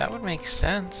 That would make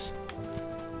sense.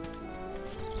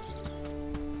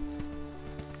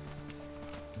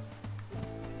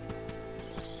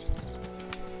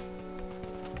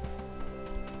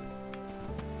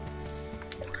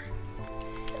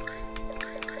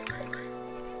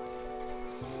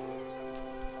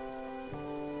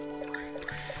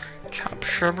 Chop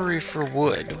shrubbery for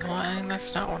wood. Well,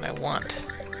 that's not what I want.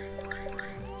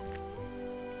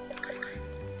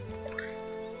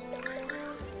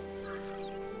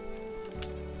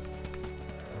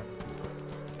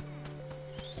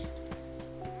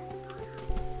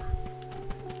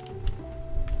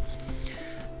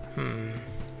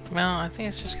 Well, I think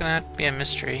it's just gonna have to be a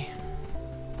mystery.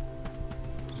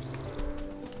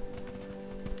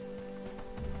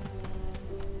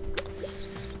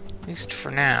 At least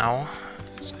for now.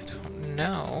 Because I don't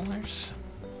know. There's...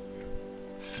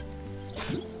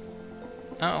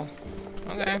 Oh.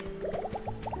 Okay.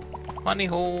 Money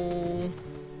hole.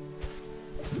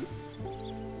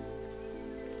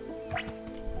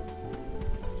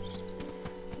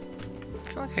 I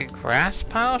feel like a grass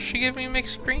pile should give me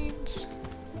mixed greens.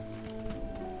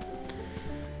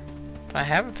 I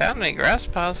haven't found any grass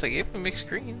piles that give me mixed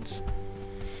greens.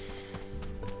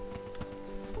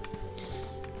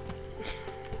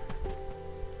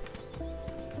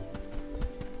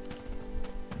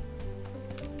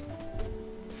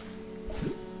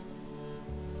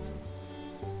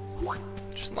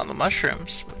 Just a lot of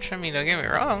mushrooms, which, I mean, don't get me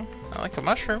wrong, I like a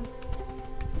mushroom.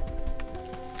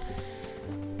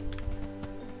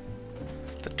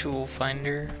 It's the tool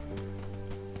finder.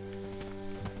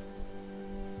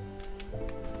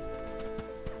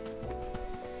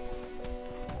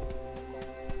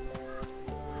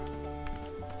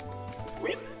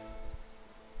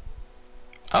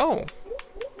 Oh!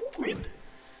 I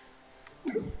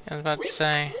was about to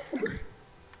say...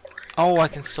 Oh, I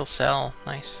can still sell.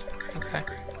 Nice. Okay.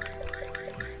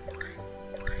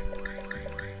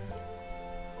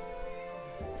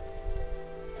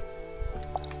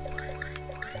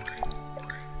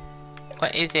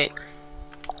 What is it?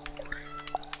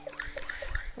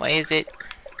 What is it?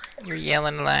 You're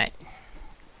yelling a lot.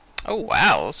 Oh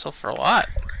wow, so for a lot.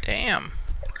 Damn.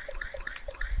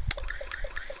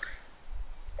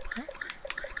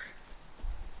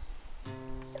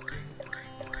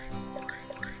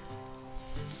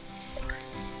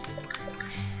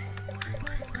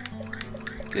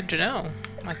 Good to know.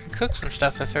 I can cook some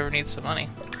stuff if I ever need some money.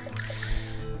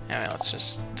 Anyway, let's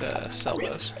just sell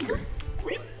those.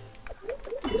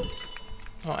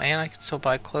 Oh, and I can still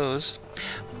buy clothes.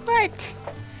 What?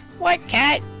 What,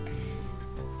 cat?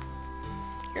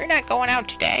 You're not going out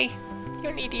today.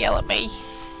 You need to yell at me.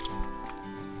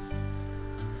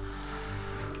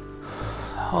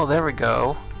 Oh, there we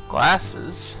go.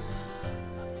 Glasses.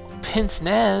 Pince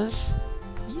nez.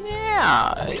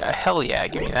 Yeah. Hell yeah,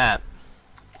 give me that.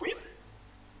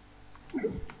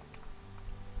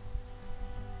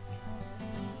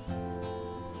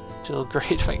 Feel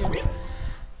great. You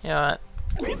know what?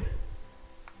 You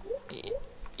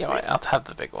know what? I'll have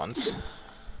the big ones.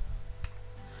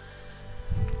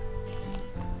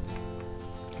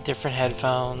 Different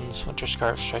headphones, winter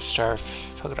scarf, striped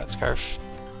scarf, polka dot scarf,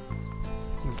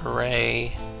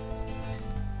 beret.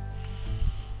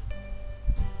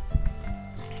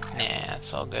 Nah,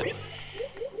 it's all good.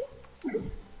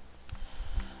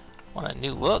 Want a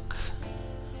new look?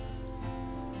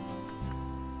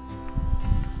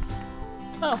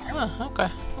 Oh, okay.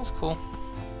 That's cool.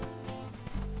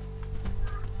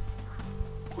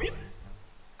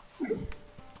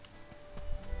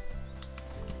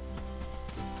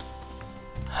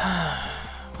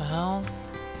 Well,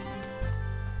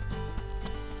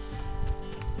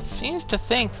 it seems to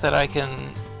think that I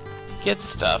can get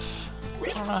stuff. I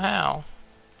don't know how.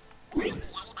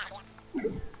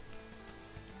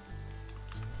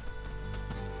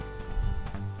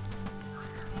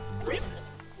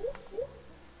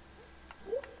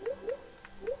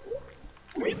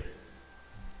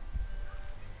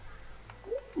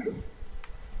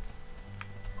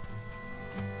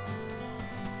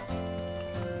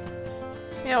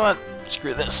 You know what?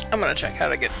 Screw this. I'm gonna check how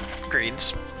to get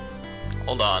grades.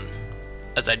 Hold on.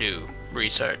 As I do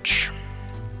research.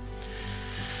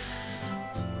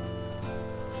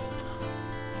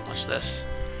 Watch this.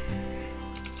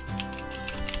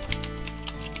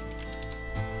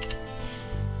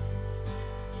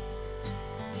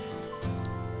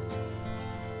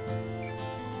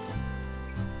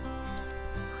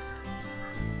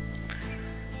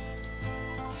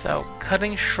 So,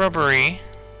 cutting shrubbery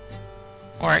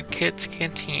or at Kit's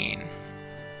Canteen.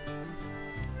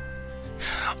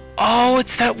 Oh,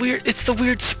 it's that weird, it's the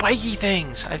weird spiky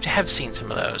things. I have seen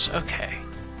some of those. Okay.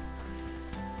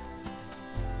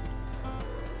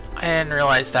 I didn't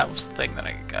realize that was the thing that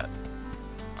I got.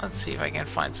 Let's see if I can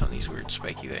find some of these weird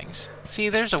spiky things. See,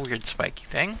 there's a weird spiky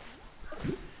thing.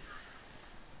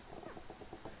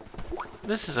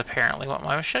 This is apparently what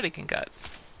my machete can cut.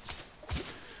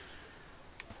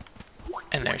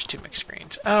 And there's two mixed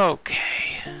screens. Okay.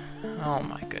 Oh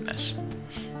my goodness.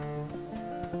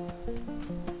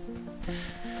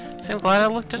 So I'm glad I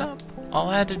looked it up. All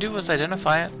I had to do was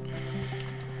identify it.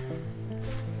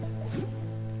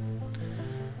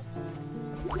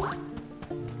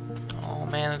 Oh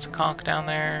man, there's a conch down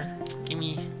there.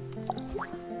 Gimme.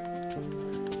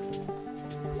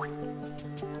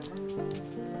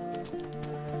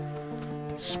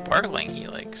 Sparkling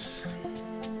helix.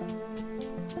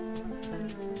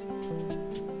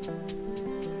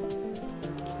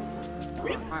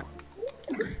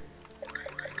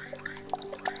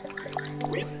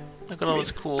 Look at all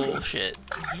this cool shit.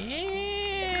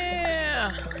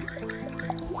 Yeah!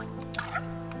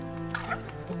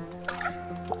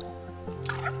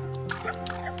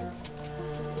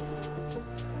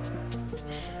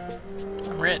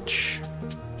 I'm rich.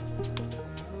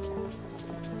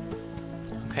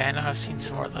 Okay, I know I've seen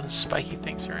some more of those spiky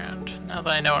things around. Now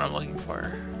that I know what I'm looking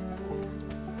for.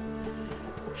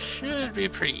 Should be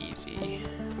pretty easy.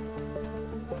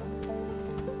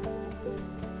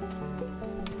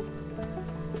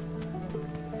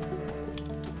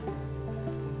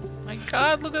 My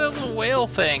god, look at that little whale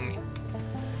thing!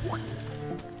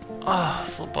 Oh,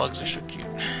 those little bugs are so cute.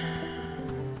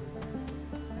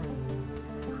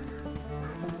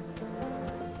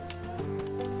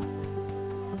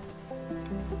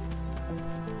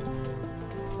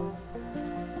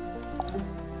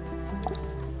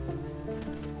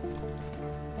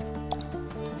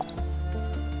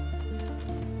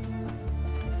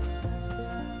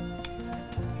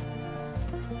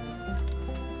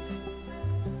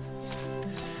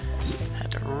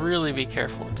 Really be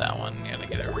careful with that one. You gotta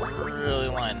get it really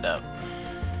lined up.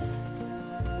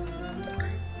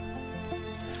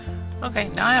 Okay,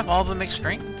 now I have all the mixed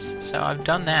greens, so I've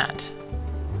done that.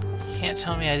 You can't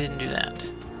tell me I didn't do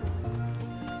that.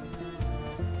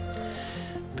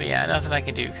 But yeah, nothing I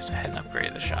can do because I hadn't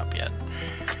upgraded the shop yet.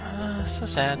 So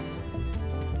sad.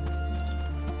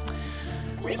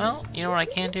 Well, you know what I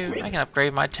can do? I can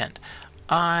upgrade my tent.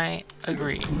 I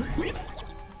agree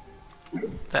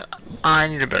that I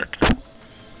need a better tent.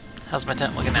 How's my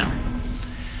tent looking now?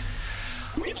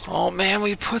 Oh man,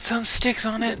 we put some sticks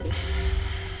on it.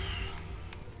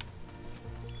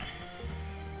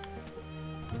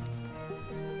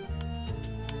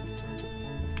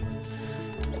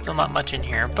 Still not much in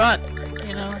here, but,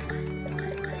 you know,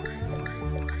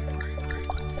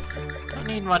 don't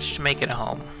need much to make it a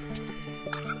home.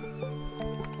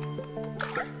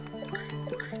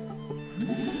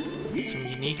 Some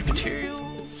unique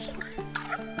materials.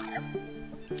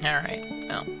 Alright,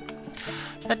 well,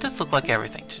 that does look like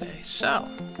everything today, so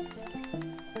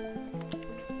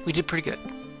we did pretty good.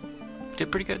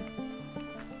 Did pretty good.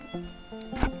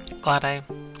 Glad I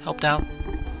helped out.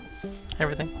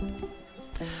 Everything.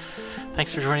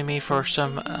 Thanks for joining me for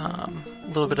some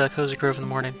little bit of Cozy Grove in the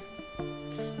morning.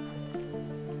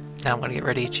 Now I'm going to get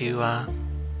ready to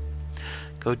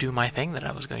go do my thing that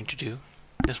I was going to do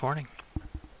this morning,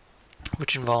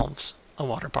 which involves a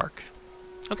water park.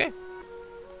 Okay.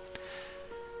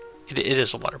 It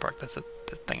is a water park. That's the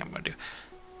thing I'm going to do.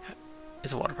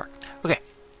 It's a water park. Okay.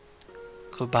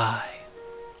 Goodbye.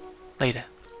 Later.